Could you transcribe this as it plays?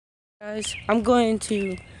Guys, I'm going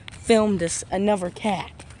to film another cat.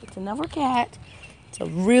 It's another cat. It's a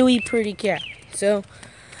really pretty cat. So,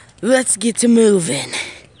 let's get to moving.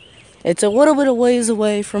 It's a little bit of ways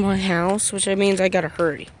away from my house, which means I gotta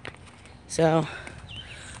hurry. So,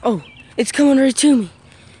 oh, it's coming right to me.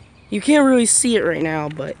 You can't really see it right now,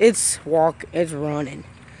 but it's running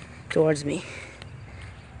towards me.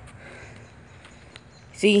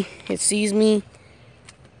 See, it sees me.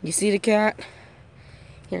 You see the cat?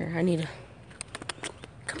 Here, I need to...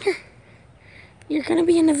 Come here. You're gonna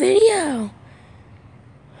be in the video.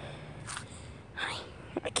 Hi.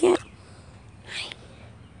 I can't... Hi.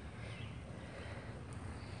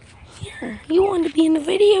 Here, you wanted to be in the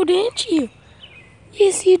video, didn't you?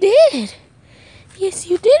 Yes, you did. Yes,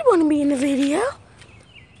 you did want to be in the video.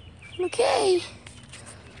 Okay.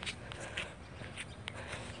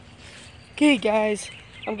 Okay, guys.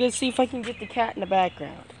 I'm gonna see if I can get the cat in the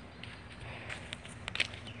background.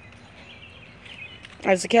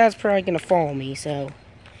 As the cat's probably gonna follow me, so...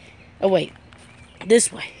 Oh, wait.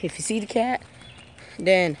 This way. If you see the cat,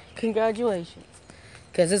 then congratulations.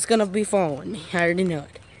 Because it's gonna be following me. I already know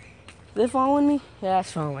it. Is it following me? Yeah,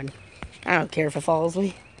 it's following me. I don't care if it follows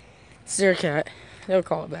me. It's their cat. They'll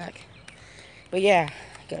call it back. But yeah,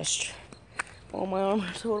 I gotta pull my arm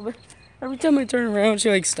a little bit. Every time I turn around, she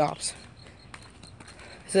like stops.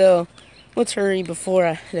 So, let's hurry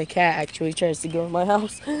before the cat actually tries to go in my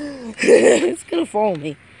house. It's gonna follow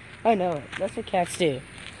me. I know it. That's what cats do.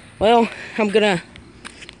 Well, I'm gonna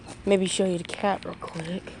maybe show you the cat real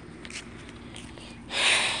quick.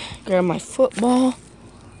 Grab my football.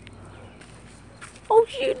 Oh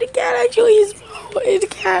shoot, the cat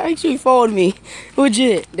actually followed me.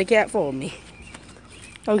 Legit, the cat followed me.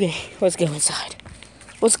 Okay, let's go inside.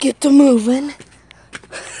 Let's get to moving.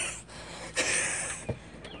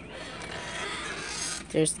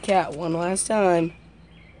 There's the cat one last time.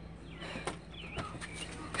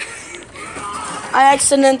 I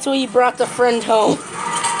accidentally brought the friend home.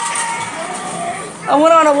 I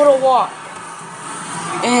went on a little walk.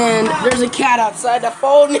 And there's a cat outside that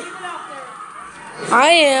followed me. I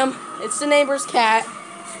am. It's the neighbor's cat.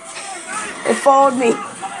 It followed me.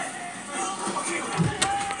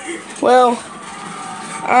 Well,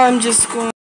 I'm just going